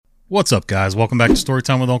What's up, guys? Welcome back to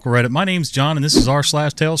Storytime with Uncle Reddit. My name's John, and this is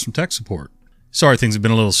r/Tales from Tech Support. Sorry things have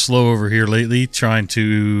been a little slow over here lately, trying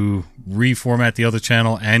to reformat the other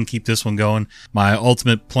channel and keep this one going. My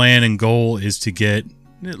ultimate plan and goal is to get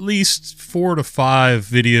at least 4 to 5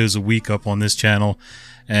 videos a week up on this channel,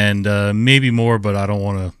 and maybe more, but I don't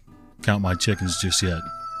want to count my chickens just yet.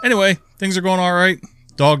 Anyway, things are going all right.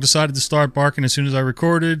 Dog decided to start barking as soon as I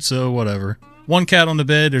recorded, so whatever. One cat on the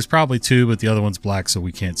bed, there's probably 2, but the other one's black, so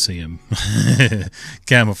we can't see him.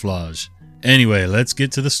 Camouflage. Anyway, let's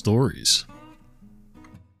get to the stories.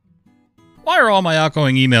 Why are all my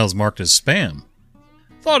outgoing emails marked as spam?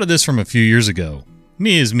 Thought of this from a few years ago.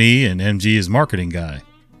 Me is me, and MG is marketing guy.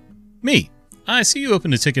 Me. I see you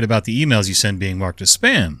opened a ticket about the emails you send being marked as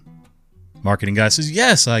spam. Marketing guy says,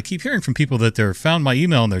 yes, I keep hearing from people that they've found my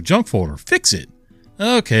email in their junk folder. Fix it.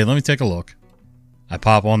 Okay, let me take a look. I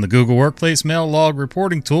pop on the Google Workplace Mail Log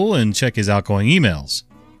reporting tool and check his outgoing emails.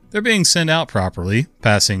 They're being sent out properly,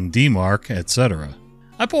 passing DMARC, etc.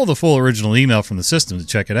 I pull the full original email from the system to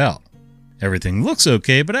check it out. Everything looks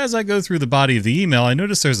okay, but as I go through the body of the email, I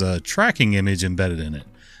notice there's a tracking image embedded in it.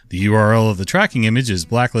 The URL of the tracking image is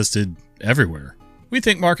blacklisted everywhere. We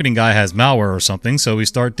think Marketing Guy has malware or something, so we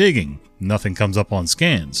start digging. Nothing comes up on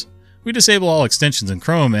scans. We disable all extensions in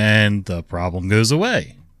Chrome, and the problem goes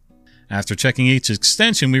away. After checking each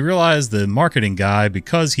extension, we realize the Marketing Guy,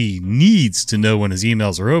 because he needs to know when his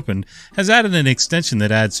emails are opened, has added an extension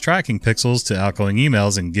that adds tracking pixels to outgoing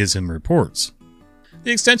emails and gives him reports.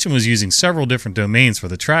 The extension was using several different domains for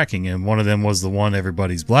the tracking, and one of them was the one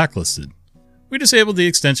everybody's blacklisted. We disabled the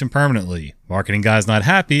extension permanently. Marketing Guy's not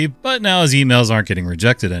happy, but now his emails aren't getting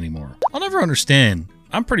rejected anymore. I'll never understand.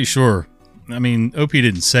 I'm pretty sure, OP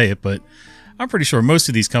didn't say it, but I'm pretty sure most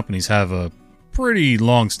of these companies have a pretty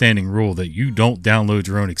long-standing rule that you don't download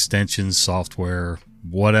your own extensions, software,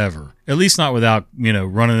 whatever. At least not without,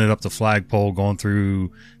 running it up the flagpole, going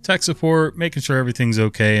through tech support, making sure everything's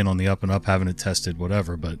okay, and on the up and up, having it tested,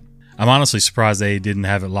 whatever. But I'm honestly surprised they didn't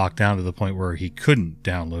have it locked down to the point where he couldn't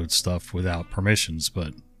download stuff without permissions,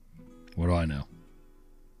 but what do I know?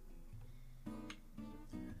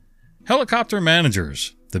 Helicopter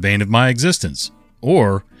managers, the bane of my existence.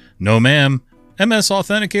 Or, no ma'am, MS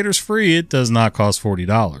Authenticator's free, it does not cost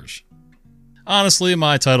 $40. Honestly,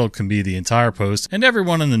 my title can be the entire post, and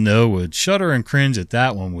everyone in the know would shudder and cringe at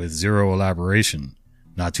that one with zero elaboration.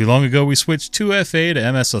 Not too long ago, we switched 2FA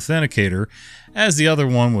to MS Authenticator, as the other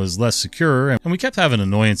one was less secure, and we kept having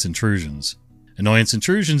annoyance intrusions. Annoyance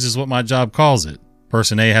intrusions is what my job calls it.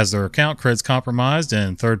 Person A has their account creds compromised,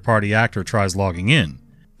 and third-party actor tries logging in.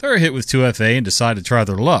 They're hit with 2FA and decide to try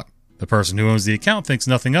their luck. The person who owns the account thinks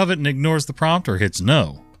nothing of it and ignores the prompt or hits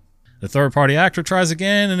no. The third-party actor tries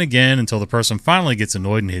again and again until the person finally gets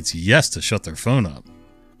annoyed and hits yes to shut their phone up.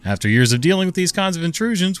 After years of dealing with these kinds of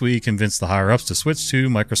intrusions, we convinced the higher-ups to switch to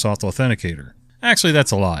Microsoft Authenticator. Actually, that's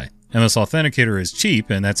a lie. MS Authenticator is cheap,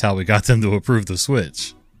 and that's how we got them to approve the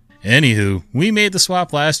switch. Anywho, we made the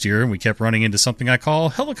swap last year, and we kept running into something I call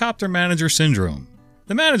Helicopter Manager Syndrome.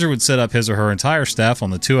 The manager would set up his or her entire staff on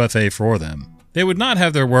the 2FA for them. They would not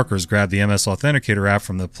have their workers grab the MS Authenticator app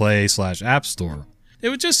from the Play/App Store. They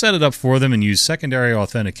would just set it up for them and use secondary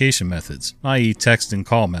authentication methods, i.e. text and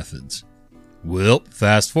call methods. Well,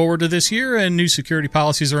 fast forward to this year and new security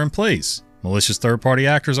policies are in place. Malicious third-party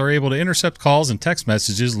actors are able to intercept calls and text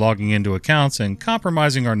messages logging into accounts and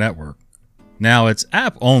compromising our network. Now it's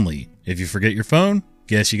app only. If you forget your phone,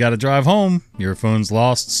 guess you gotta drive home. Your phone's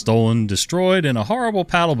lost, stolen, destroyed in a horrible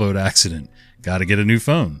paddleboat accident. Gotta get a new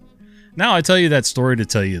phone. Now I tell you that story to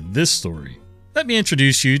tell you this story. Let me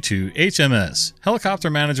introduce you to HMS, Helicopter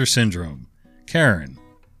Manager Syndrome. Karen.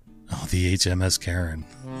 Oh, the HMS Karen.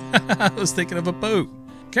 I was thinking of a boat.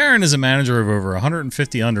 Karen is a manager of over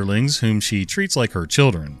 150 underlings whom she treats like her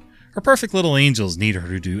children. Her perfect little angels need her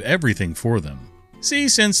to do everything for them. See,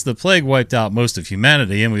 since the plague wiped out most of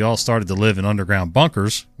humanity and we all started to live in underground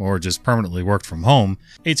bunkers, or just permanently worked from home,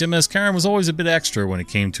 HMS Karen was always a bit extra when it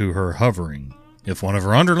came to her hovering. If one of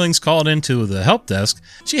her underlings called into the help desk,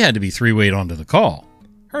 she had to be 3-wayed onto the call.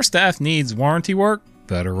 Her staff needs warranty work?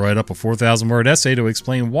 Better write up a 4,000-word essay to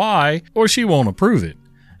explain why, or she won't approve it.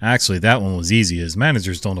 Actually, that one was easy, as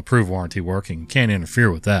managers don't approve warranty work and can't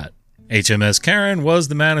interfere with that. HMS Karen was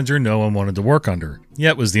the manager no one wanted to work under,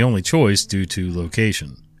 yet was the only choice due to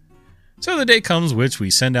location. So the day comes which we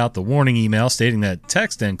send out the warning email stating that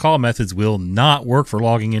text and call methods will not work for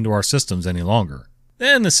logging into our systems any longer.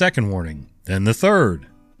 Then the second warning. Then the third.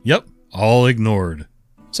 Yep, all ignored.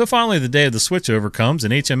 So finally the day of the switchover comes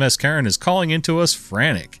and HMS Karen is calling into us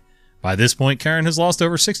frantic. By this point, Karen has lost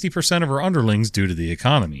over 60% of her underlings due to the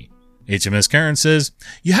economy. HMS Karen says,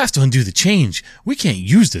 "You have to undo the change. We can't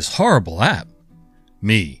use this horrible app."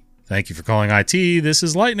 Me, "Thank you for calling IT. This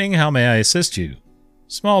is Lightning. How may I assist you?"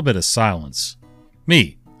 Small bit of silence.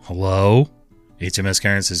 Me, "Hello?" HMS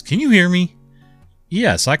Karen says, "Can you hear me?"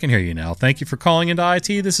 "Yes, I can hear you now. Thank you for calling into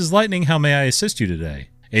IT. This is Lightning. How may I assist you today?"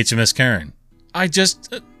 HMS Karen,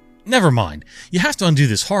 Never mind. You have to undo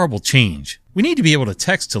this horrible change. We need to be able to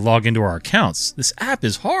text to log into our accounts. This app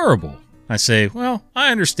is horrible." I say, "Well,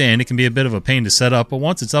 I understand it can be a bit of a pain to set up, but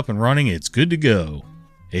once it's up and running, it's good to go."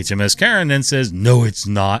 HMS Karen then says, "No, it's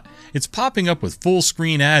not. It's popping up with full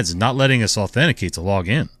screen ads and not letting us authenticate to log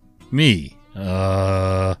in." Me,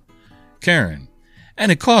 Karen,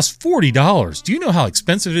 "And it costs $40. Do you know how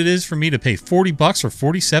expensive it is for me to pay $40 for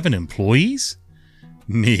 47 employees?"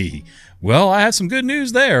 Me, "Well, I have some good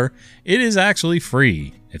news there. It is actually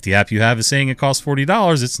free. If the app you have is saying it costs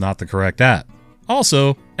 $40, it's not the correct app.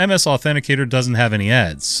 Also, MS Authenticator doesn't have any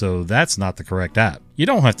ads, so that's not the correct app. You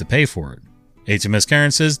don't have to pay for it." HMS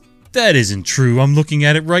Karen says, "That isn't true. I'm looking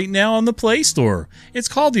at it right now on the Play Store. It's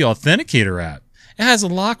called the Authenticator app. It has a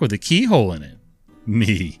lock with a keyhole in it."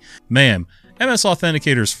 Me, "Ma'am, MS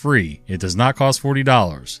Authenticator is free. It does not cost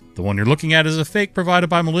 $40. The one you're looking at is a fake provided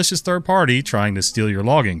by a malicious third party trying to steal your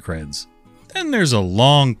login creds." Then there's a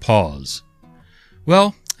long pause.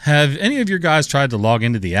 "Well, have any of your guys tried to log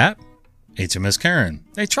into the app?" HMS Karen,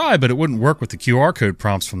 "They tried, but it wouldn't work with the QR code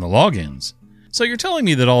prompts from the logins." "So you're telling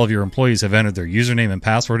me that all of your employees have entered their username and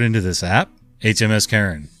password into this app?" HMS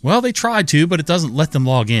Karen, "Well, they tried to, but it doesn't let them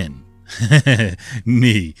log in."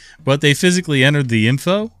 Me, "But they physically entered the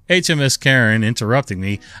info?" HMS Karen interrupting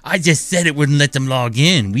me, "I just said it wouldn't let them log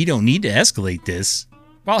in. We don't need to escalate this."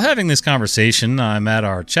 While having this conversation, I'm at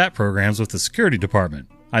our chat programs with the security department.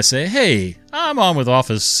 I say, "Hey, I'm on with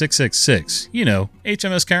Office 666. You know,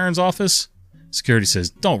 HMS Karen's office." Security says,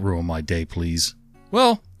 "Don't ruin my day, please."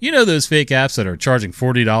 "Well, you know those fake apps that are charging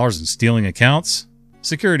 $40 and stealing accounts?"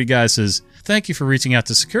 Security guy says, "Thank you for reaching out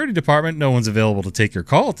to security department. No one's available to take your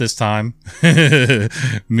call at this time."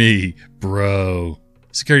 Me, "Bro."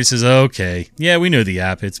 Security says, "Okay. Yeah, we know the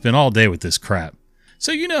app. It's been all day with this crap."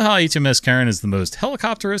 So you know how HMS Karen is the most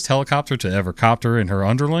helicopterist helicopter to ever copter in her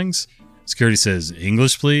underlings? Security says,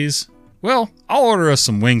 "English, please." "Well, I'll order us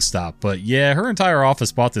some Wingstop, but yeah, her entire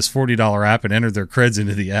office bought this $40 app and entered their creds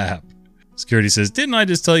into the app." Security says, "Didn't I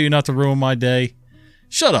just tell you not to ruin my day?"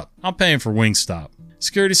 "Shut up. I'm paying for Wingstop."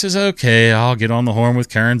 Security says, "Okay, I'll get on the horn with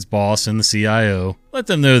Karen's boss and the CIO. Let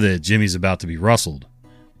them know that Jimmy's about to be rustled."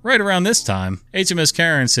 Right around this time, HMS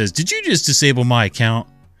Karen says, "Did you just disable my account?"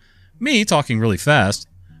 Me, talking really fast,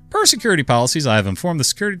 "Per security policies, I have informed the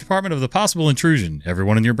security department of the possible intrusion.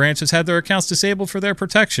 Everyone in your branch has had their accounts disabled for their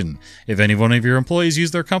protection. If any one of your employees use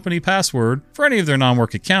their company password for any of their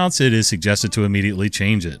non-work accounts, it is suggested to immediately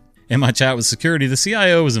change it." In my chat with security, the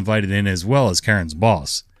CIO was invited in as well as Karen's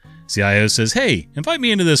boss. CIO says, "Hey, invite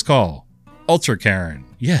me into this call." Ultra Karen,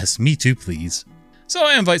 "Yes, me too, please." So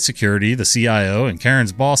I invite security, the CIO, and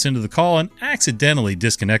Karen's boss into the call and accidentally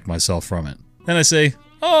disconnect myself from it. Then I say,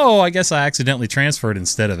 "Oh, I guess I accidentally transferred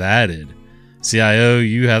instead of added. CIO,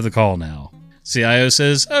 you have the call now." CIO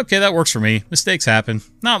says, "Okay, that works for me. Mistakes happen.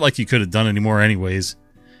 Not like you could have done any more anyways."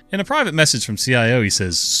 In a private message from CIO, he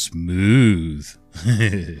says, "Smooth."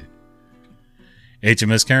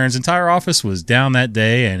 HMS Karen's entire office was down that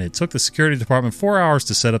day, and it took the security department 4 hours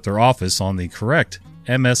to set up their office on the correct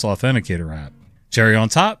MS Authenticator app. Cherry on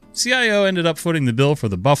top, CIO ended up footing the bill for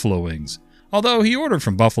the buffalo wings, although he ordered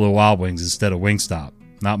from Buffalo Wild Wings instead of Wingstop.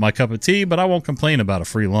 Not my cup of tea, but I won't complain about a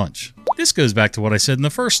free lunch. This goes back to what I said in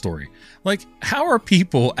the first story. Like, how are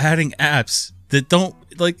people adding apps that don't,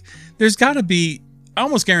 there's gotta be, I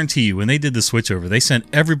almost guarantee you when they did the switchover, they sent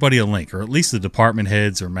everybody a link, or at least the department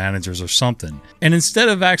heads or managers or something. And instead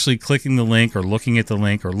of actually clicking the link or looking at the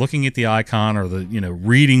link or looking at the icon or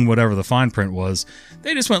reading whatever the fine print was,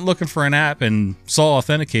 they just went looking for an app and saw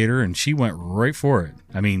Authenticator and she went right for it.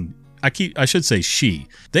 I mean, I should say she.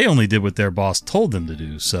 They only did what their boss told them to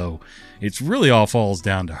do, so it's really all falls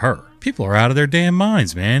down to her. People are out of their damn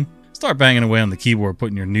minds, man. Start banging away on the keyboard,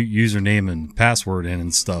 putting your new username and password in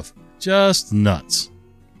and stuff. Just nuts.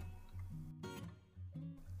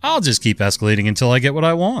 I'll just keep escalating until I get what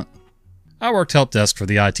I want. I worked help desk for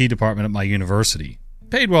the IT department at my university.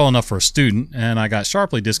 Paid well enough for a student, and I got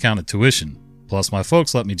sharply discounted tuition. Plus, my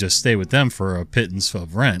folks let me just stay with them for a pittance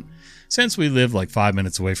of rent, since we lived like 5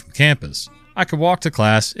 minutes away from campus. I could walk to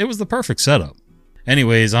class. It was the perfect setup.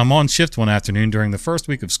 Anyways, I'm on shift one afternoon during the first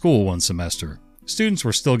week of school one semester. Students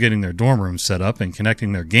were still getting their dorm rooms set up and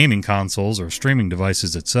connecting their gaming consoles or streaming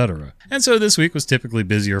devices, etc. And so this week was typically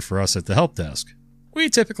busier for us at the help desk. We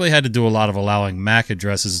typically had to do a lot of allowing MAC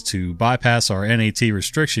addresses to bypass our NAT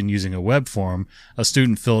restriction using a web form a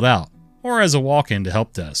student filled out, or as a walk-in to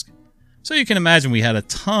help desk. So you can imagine we had a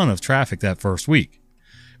ton of traffic that first week.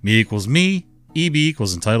 Me equals me, EB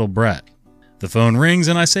equals entitled Brat. The phone rings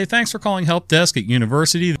and I say, "Thanks for calling help desk at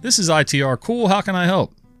university. This is ITR. Cool, how can I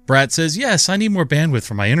help?" Brat says, "Yes, I need more bandwidth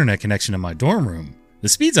for my internet connection in my dorm room. The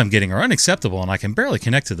speeds I'm getting are unacceptable and I can barely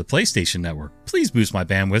connect to the PlayStation network. Please boost my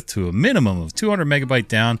bandwidth to a minimum of 200 megabyte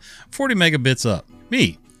down, 40 megabits up."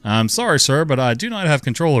 Me: "I'm sorry, sir, but I do not have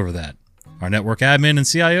control over that. Our network admin and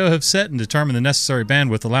CIO have set and determined the necessary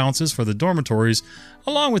bandwidth allowances for the dormitories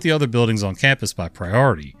along with the other buildings on campus by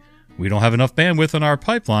priority. We don't have enough bandwidth in our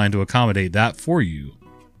pipeline to accommodate that for you."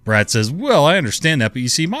 Brad says, "Well, I understand that, but you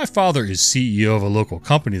see, my father is CEO of a local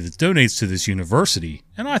company that donates to this university,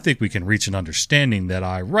 and I think we can reach an understanding that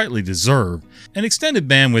I rightly deserve an extended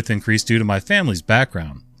bandwidth increase due to my family's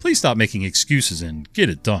background. Please stop making excuses and get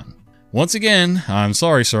it done." Once again, "I'm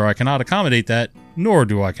sorry, sir, I cannot accommodate that, nor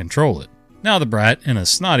do I control it." Now the Brat, in a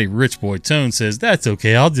snotty rich boy tone, says, "That's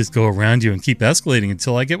okay, I'll just go around you and keep escalating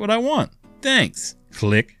until I get what I want. Thanks."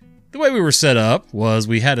 Click. The way we were set up was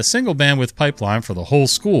we had a single bandwidth pipeline for the whole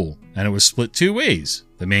school, and it was split two ways: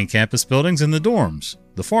 the main campus buildings and the dorms.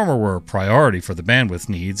 The former were a priority for the bandwidth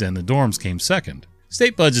needs, and the dorms came second.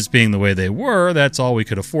 State budgets being the way they were, that's all we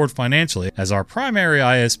could afford financially. As our primary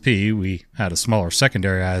ISP, we had a smaller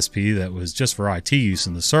secondary ISP that was just for IT use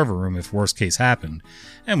in the server room if worst case happened,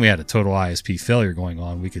 and we had a total ISP failure going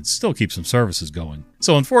on, we could still keep some services going.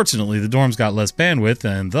 So unfortunately, the dorms got less bandwidth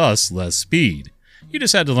and thus less speed. You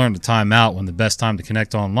just had to learn to time out when the best time to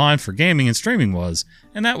connect online for gaming and streaming was,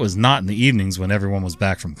 and that was not in the evenings when everyone was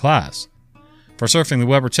back from class. For surfing the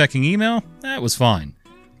web or checking email, that was fine.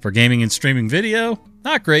 For gaming and streaming video,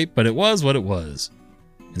 not great, but it was what it was.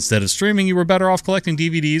 Instead of streaming, you were better off collecting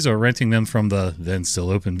DVDs or renting them from the then still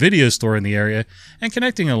open video store in the area and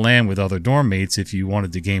connecting a LAN with other dorm mates if you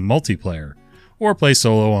wanted to game multiplayer, or play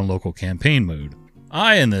solo on local campaign mode.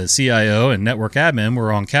 I and the CIO and network admin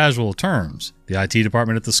were on casual terms. The IT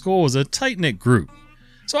department at the school was a tight-knit group,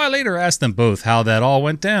 so I later asked them both how that all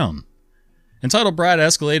went down. Entitled Brad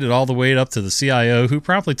escalated all the way up to the CIO, who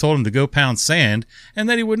promptly told him to go pound sand and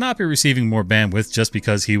that he would not be receiving more bandwidth just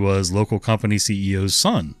because he was local company CEO's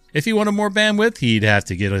son. If he wanted more bandwidth, he'd have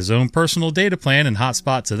to get his own personal data plan and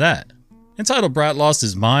hotspot to that. Entitled Brat lost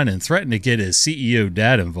his mind and threatened to get his CEO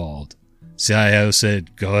dad involved. CIO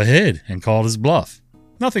said, "Go ahead," and called his bluff.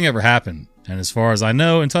 Nothing ever happened, and as far as I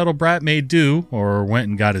know, Entitled Brat made do, or went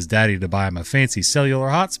and got his daddy to buy him a fancy cellular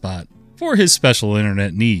hotspot for his special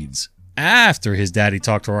internet needs, after his daddy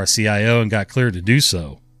talked to our CIO and got cleared to do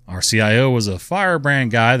so. Our CIO was a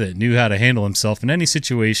firebrand guy that knew how to handle himself in any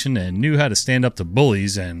situation and knew how to stand up to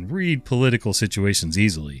bullies and read political situations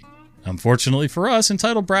easily. Unfortunately for us,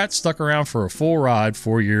 Entitled Brat stuck around for a full ride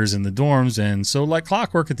 4 years in the dorms, and so like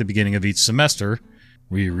clockwork at the beginning of each semester,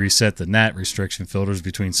 we reset the NAT restriction filters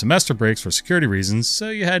between semester breaks for security reasons, so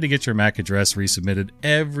you had to get your MAC address resubmitted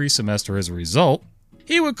every semester as a result.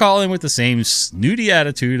 He would call in with the same snooty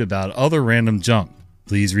attitude about other random junk.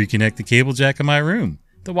 "Please reconnect the cable jack in my room.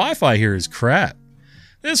 The Wi-Fi here is crap."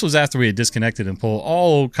 This was after we had disconnected and pulled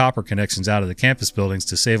all old copper connections out of the campus buildings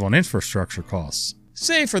to save on infrastructure costs,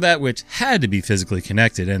 save for that which had to be physically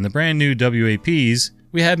connected, and the brand new WAPs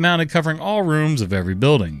we had mounted covering all rooms of every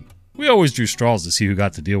building. We always drew straws to see who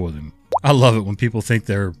got to deal with him. I love it when people think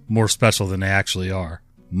they're more special than they actually are.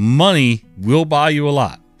 Money will buy you a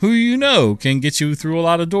lot. Who you know can get you through a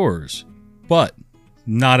lot of doors. But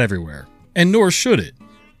not everywhere. And nor should it.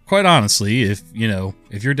 Quite honestly, if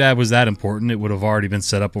your dad was that important, it would have already been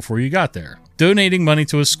set up before you got there. Donating money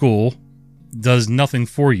to a school does nothing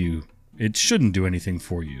for you. It shouldn't do anything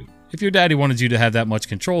for you. If your daddy wanted you to have that much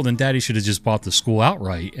control, then daddy should have just bought the school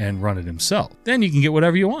outright and run it himself. Then you can get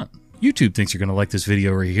whatever you want. YouTube thinks you're going to like this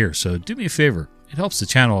video right here, so do me a favor. It helps the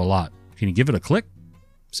channel a lot. Can you give it a click?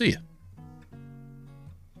 See ya.